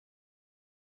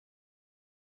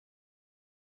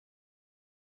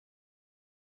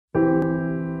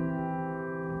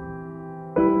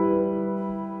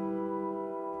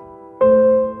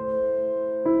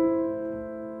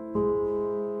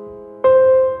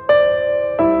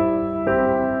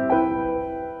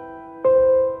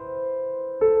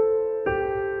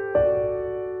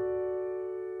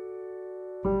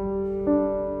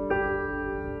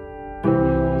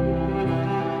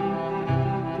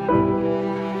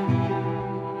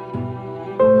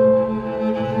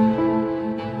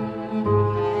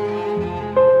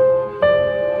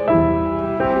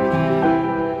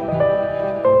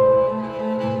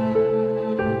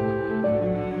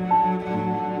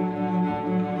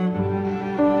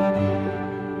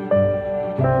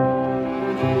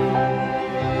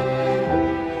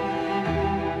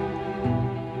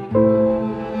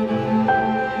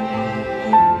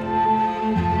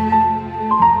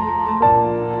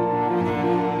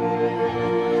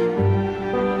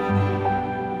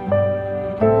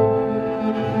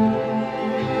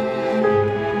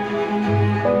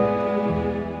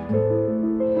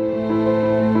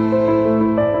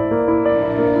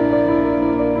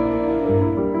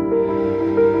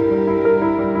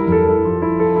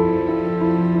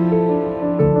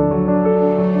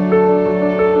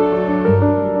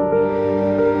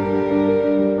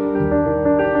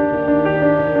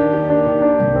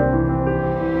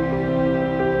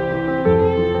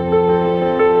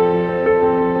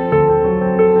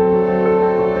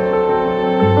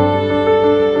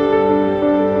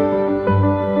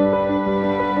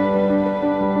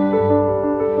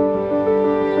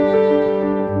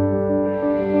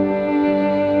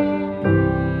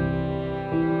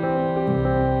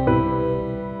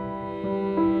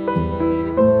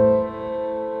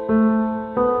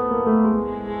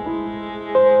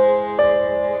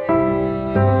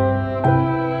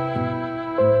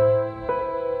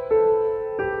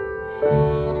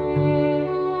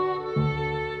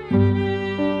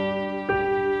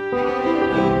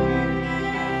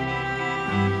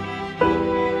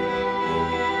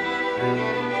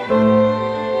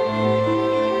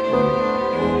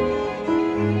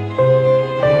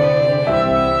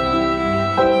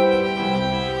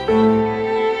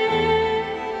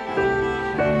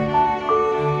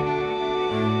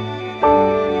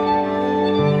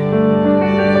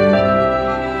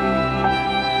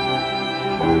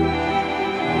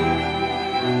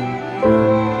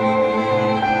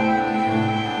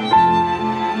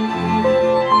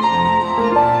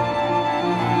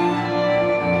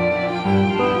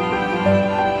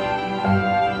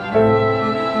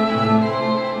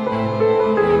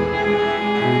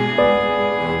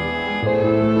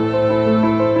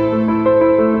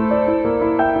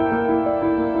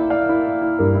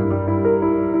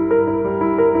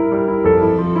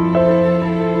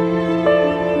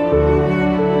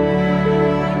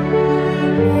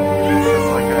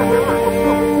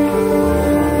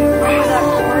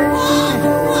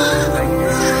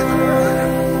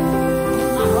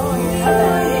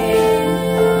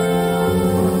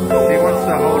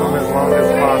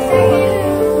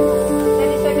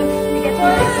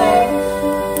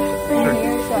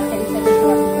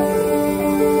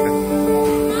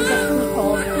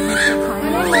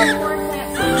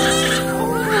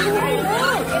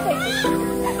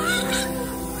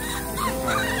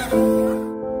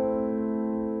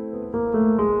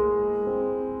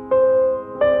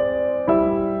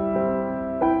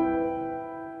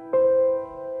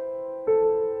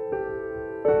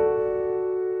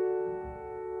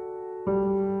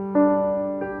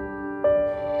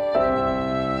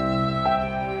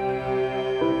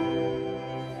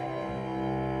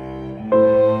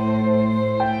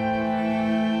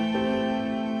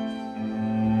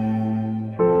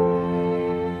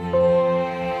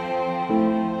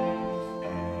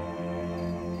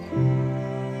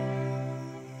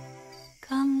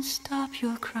if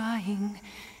you're crying,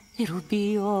 it'll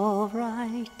be all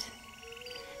right.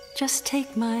 Just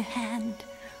take my hand,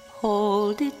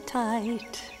 hold it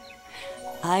tight.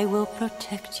 I will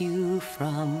protect you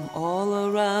from all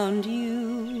around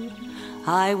you.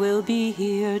 I will be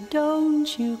here,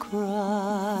 don't you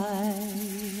cry.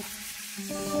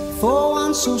 For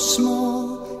one so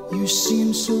small, you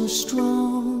seem so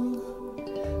strong.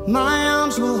 My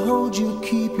arms will hold you,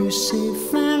 keep you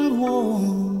safe and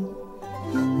warm.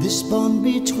 This bond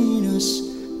between us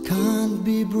can't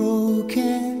be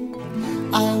broken.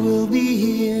 I will be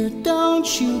here, don't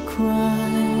you cry.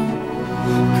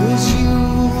 'Cause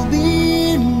you'll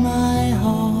be in my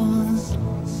heart.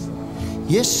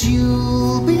 Yes,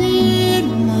 you'll be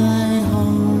in my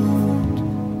heart.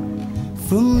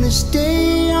 From this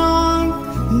day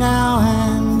on, now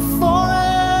and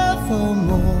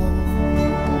forevermore.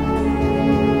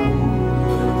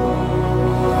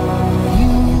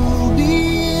 You'll be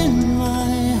in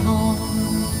my heart.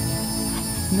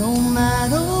 No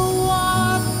matter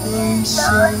what they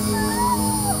say,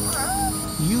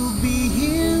 you'll be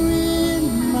here in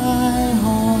my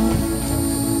heart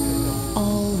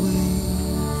always.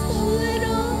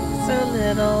 So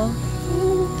little.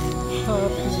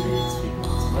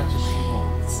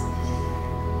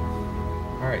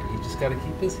 Alright, you just gotta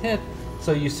keep his head.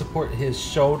 So you support his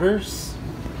shoulders.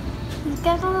 He's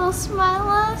got a little smile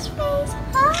on his face.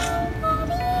 Hi,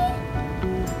 buddy.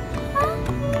 Hi.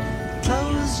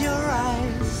 Close your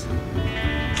eyes.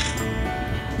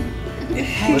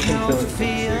 Have no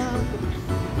fear.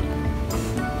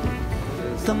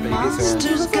 The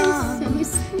monster's gone.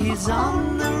 He's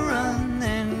on the run,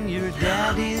 and your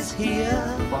daddy's here.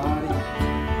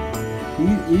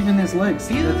 Even his legs.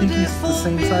 I think he's the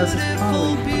same size as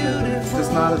Polly.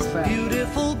 Just not as fat.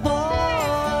 Beautiful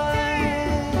boy.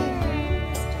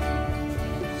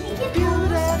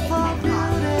 Beautiful,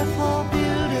 beautiful,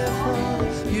 beautiful,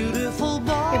 beautiful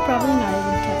boy. You're probably not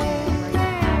even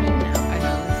touching it right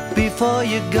now. Before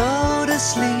you go to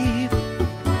sleep,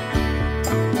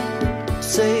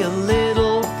 say a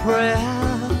little prayer.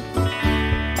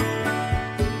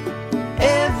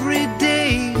 Every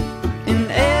day, in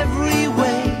every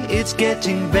way, it's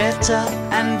getting better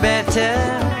and better.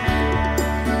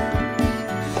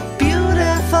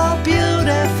 Beautiful,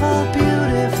 beautiful,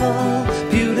 beautiful,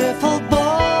 beautiful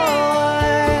boy.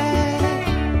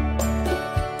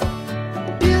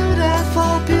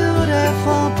 Beautiful,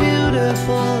 beautiful,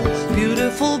 beautiful,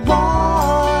 beautiful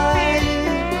boy.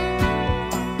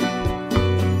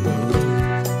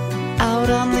 Out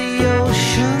on the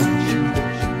ocean,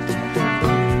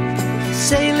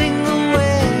 sailing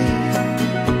away.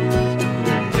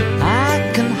 I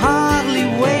can hardly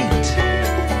wait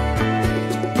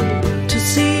to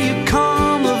see you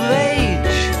come of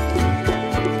age.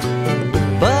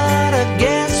 But I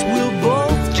guess we'll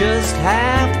both just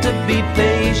have to be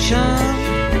patient.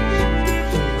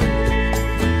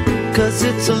 'Cause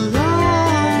it's a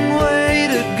long way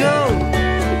to go,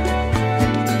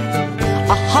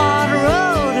 a hard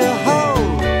road to hoe.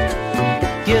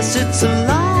 Yes, it's a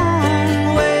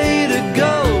long way to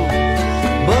go,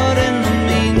 but in the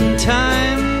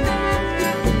meantime,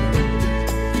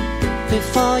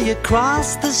 before you cross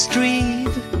the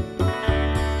street,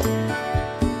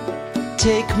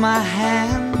 take my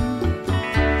hand.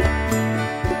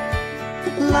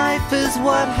 Life is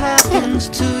what happens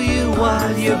to you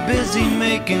while you're busy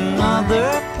making other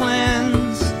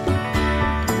plans.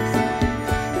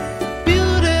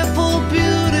 Beautiful,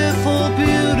 beautiful,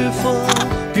 beautiful,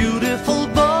 beautiful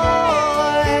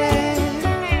boy.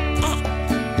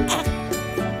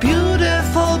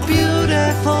 Beautiful,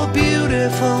 beautiful,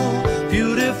 beautiful,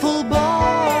 beautiful boy.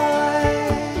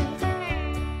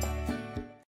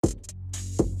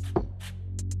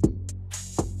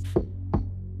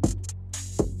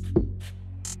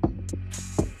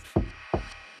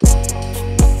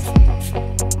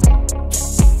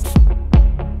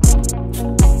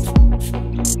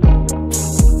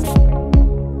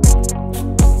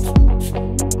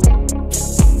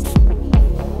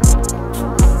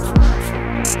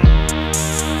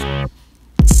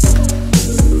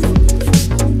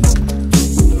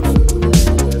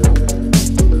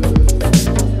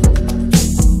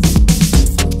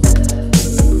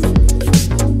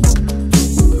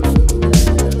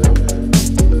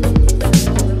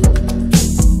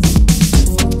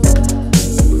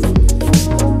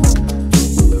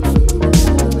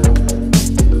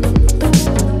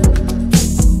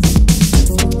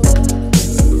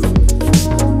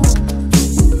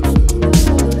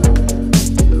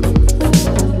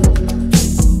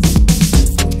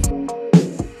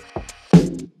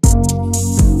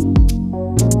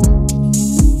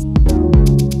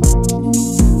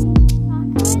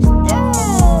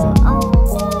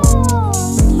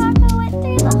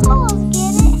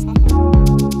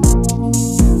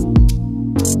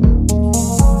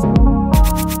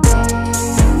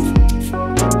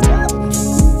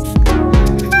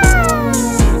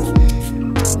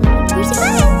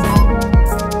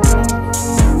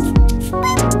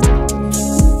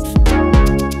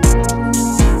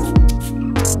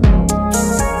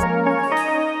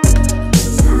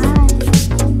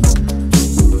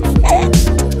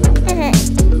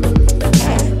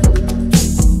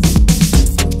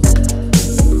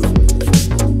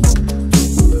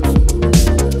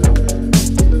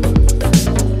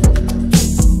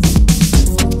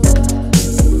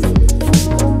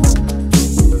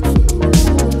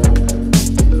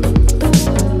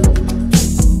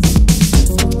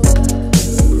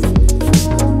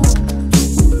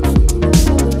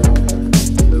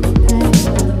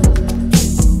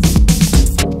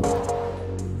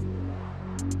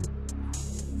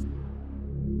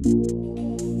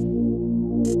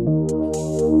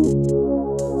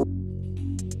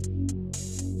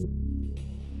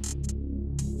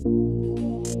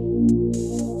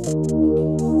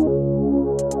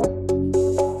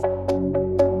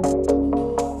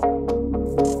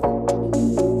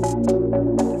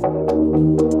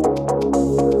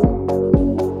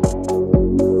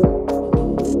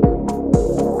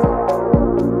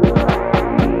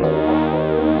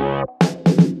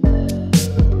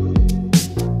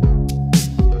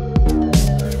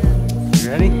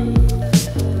 Ready?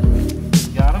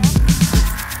 Got him?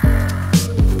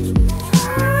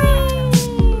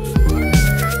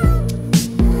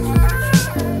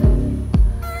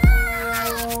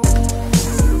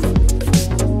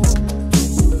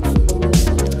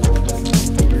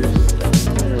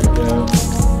 There we go.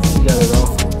 You got it all.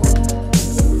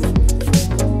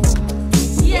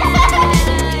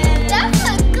 That's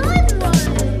a good one.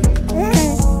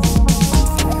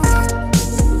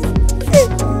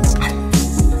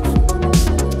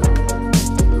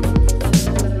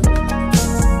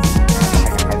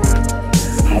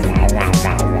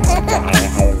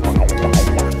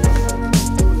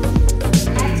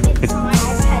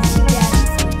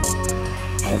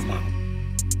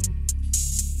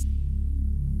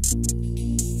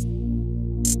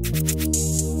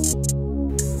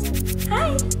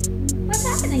 Hi, what's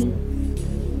happening?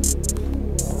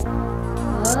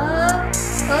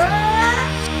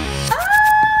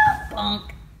 Bonk.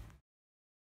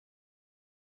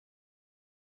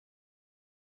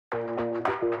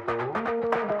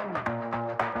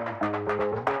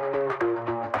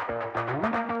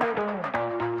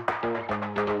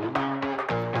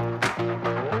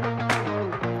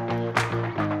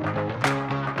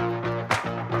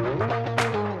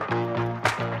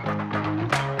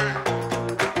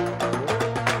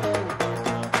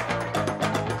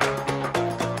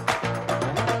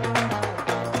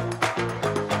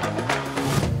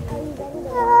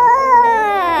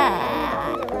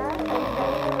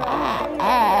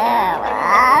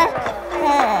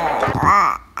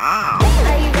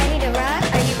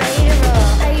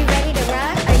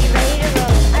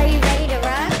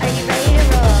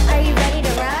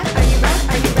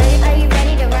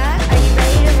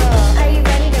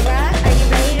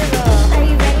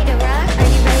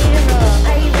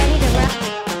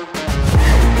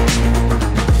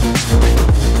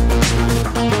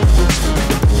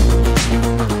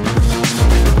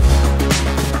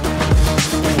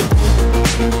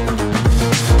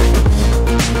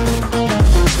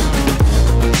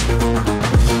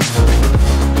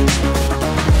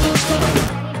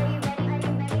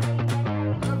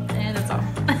 And it's off.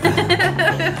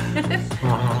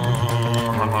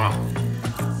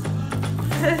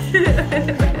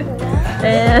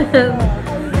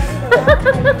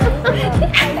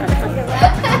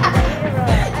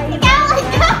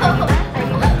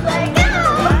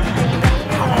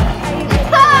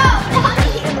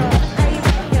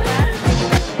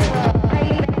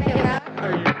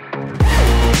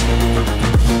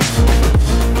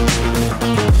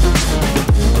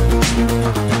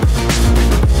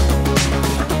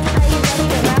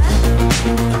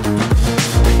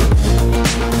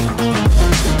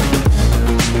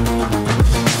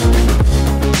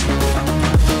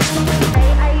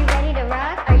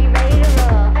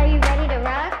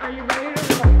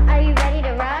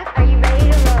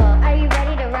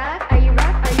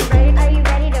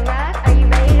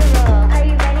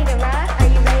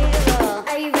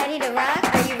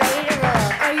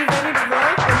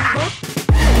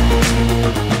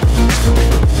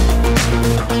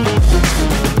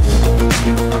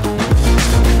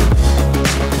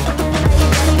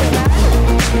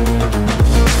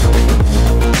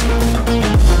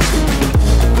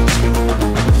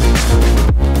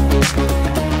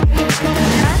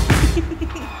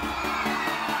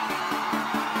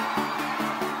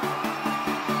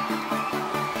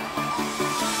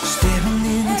 Staring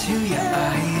into your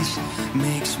eyes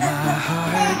makes my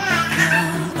heart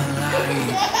come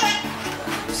alive.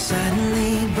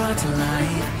 Suddenly brought to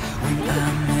life when I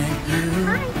met you.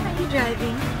 Hi, are you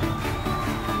driving?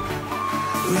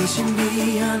 Reaching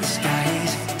beyond the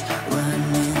skies,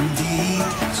 running deep,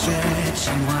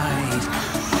 stretching wide.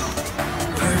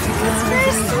 Perfect love.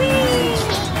 Very sweet.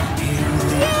 Here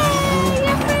with Yay,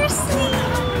 you're very sweet.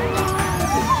 you.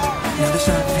 Now the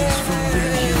surface for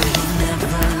real, you will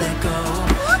never let go.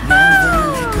 Never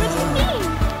let go.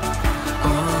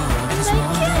 Oh, it's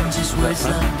more than just words,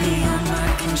 love beyond my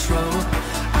control.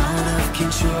 Out of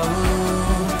control.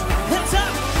 Hands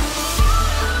up!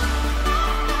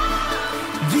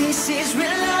 This is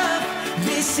real love.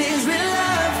 This is real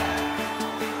love.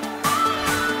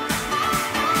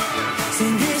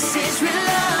 Say this is real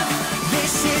love.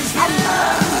 This is real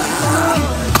love.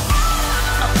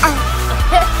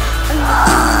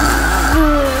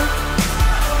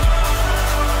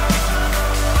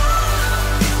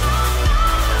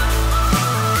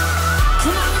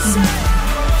 Come on, say.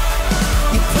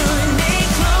 You're pulling me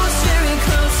closer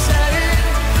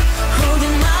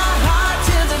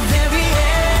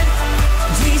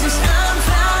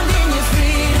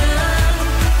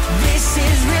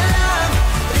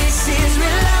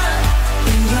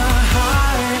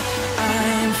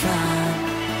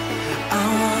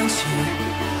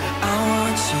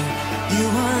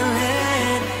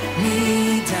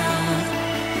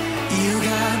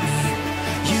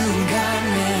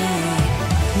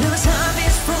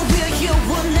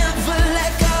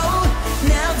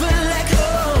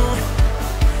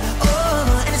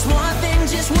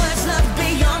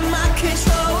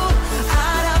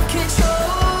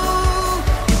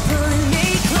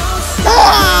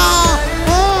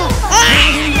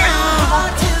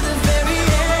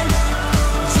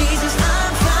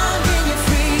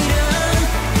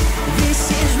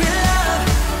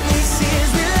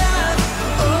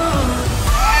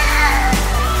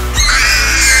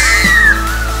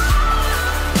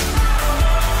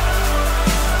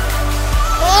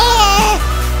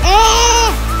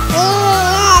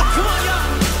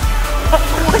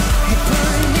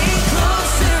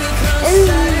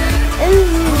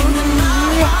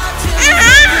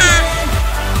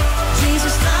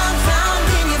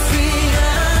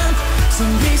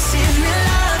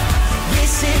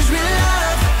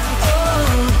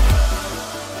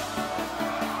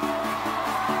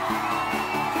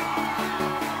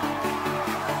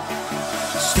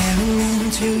Staring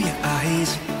into your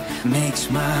eyes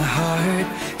makes my heart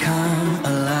come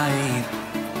alive.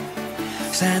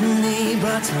 Suddenly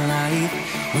brought to life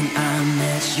when I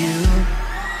met you.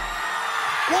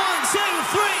 1, 2,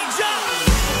 3, jump!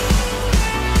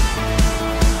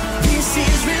 This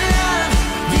is real love.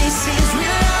 This is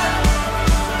real love.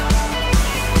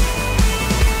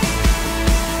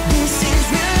 This is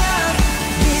real love.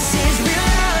 This is real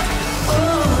love. Oh.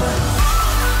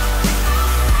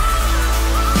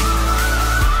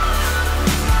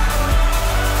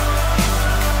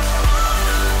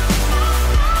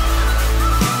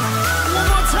 One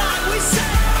more time, we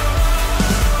say.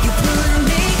 You're pulling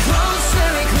me closer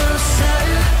and closer,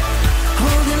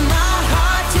 holding my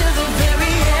heart till the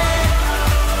very end.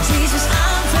 Jesus,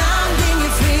 I'm found in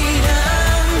your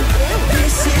freedom.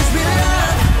 This is real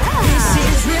love. This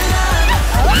is real love.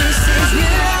 This is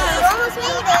real love. You almost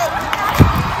made it.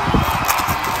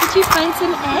 Did you find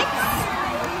some eggs?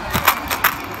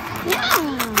 Yeah.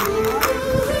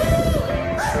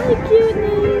 Oh,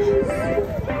 cuteness.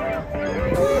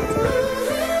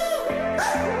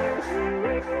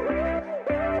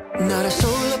 Not a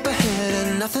soul up ahead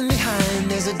and nothing behind.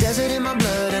 There's a desert in my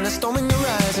blood and a storm in your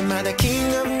eyes. Am I the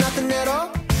king of nothing at all?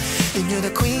 Then you're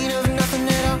the queen of nothing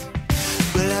at all.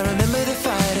 Well, I remember the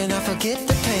fight and I forget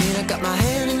the pain. I got my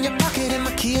hand in your pocket and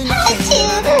my key in your chain. Am I the king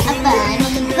of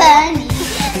nothing at all? Then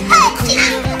you're the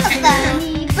queen of nothing at all.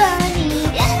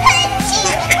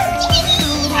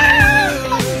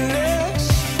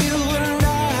 You and I,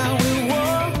 we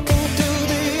walk into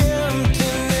the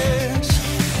emptiness.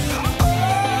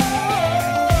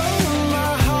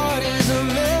 My heart is a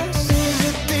mess. Is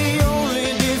it the only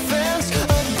defense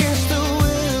against the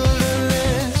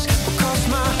wilderness? Cross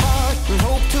my heart and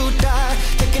hope to die,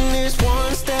 taking this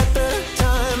one step at a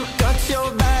time. Got your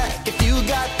back if you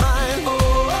got mine.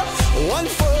 One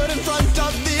foot in front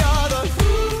of the other.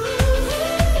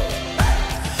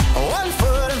 One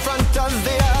foot in front of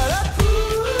the other.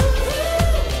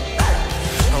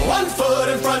 One foot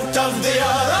in front of the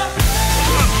other.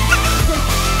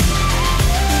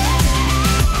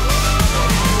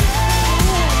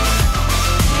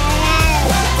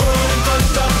 One foot in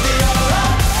front of the other.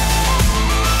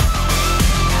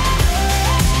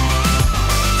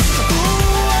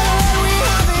 All we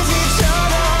have is each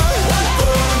other. One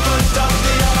foot in front of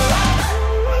the other.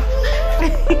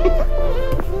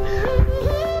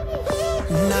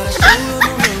 Not a soul on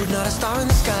the road, not a star in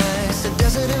the sky. It's a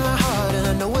desert in my heart and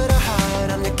I know where to hide.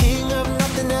 I'm the king of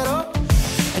nothing at all,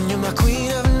 and you're my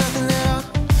queen of nothing at all.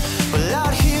 Well,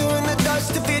 out here in the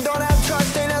dust, if you don't have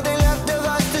trust, ain't nothing left of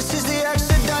us. This is the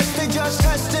exodus. They just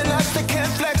testing us. They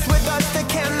can't flex with us. They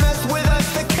can't mess with us.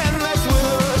 They can't mess with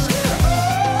us.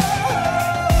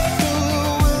 Through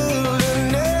the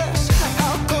wilderness,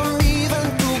 how come even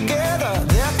together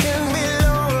there can be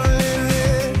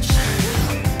loneliness?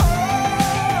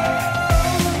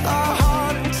 Our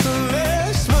heart's a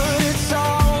mess, but it's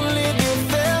our only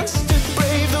defense to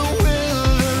brave the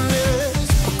wilderness.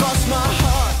 Cross my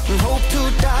heart and hope to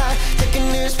die, taking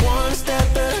this one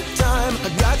step at a time. I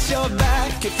got your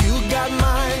back if you got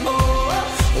mine.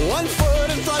 One foot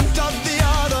in front of the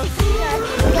other.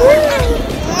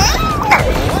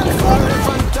 One foot in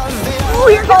front of the other. Oh,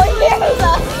 you're going here,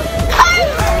 Ava.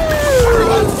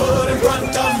 One foot in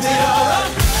front of the other.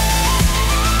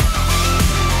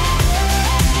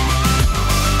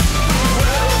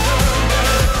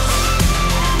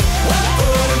 One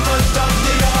foot in front of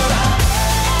the other.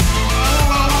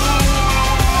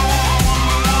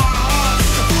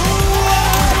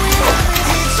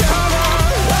 Each other.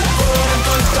 One foot in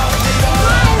front of the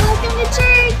other. Hi, welcome to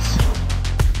church.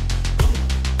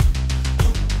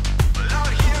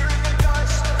 Out here in the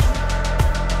dust.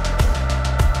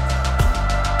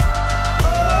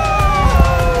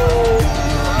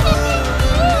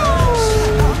 So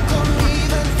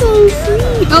sweet.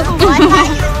 Oh, I thought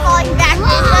he was falling back. He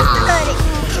must have done it.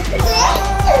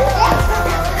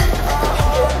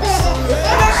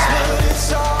 It's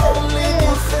our only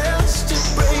defense to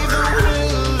brave the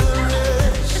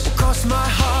wilderness. Cross my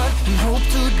heart and hope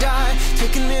to die,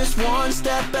 taking this one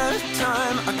step at a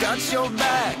time. I got your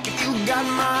back if you got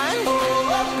mine.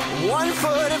 One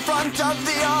foot in front of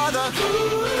the other.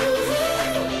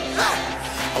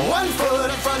 One foot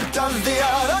in front of the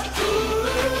other.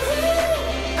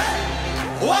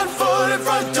 One foot in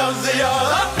front of the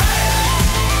other.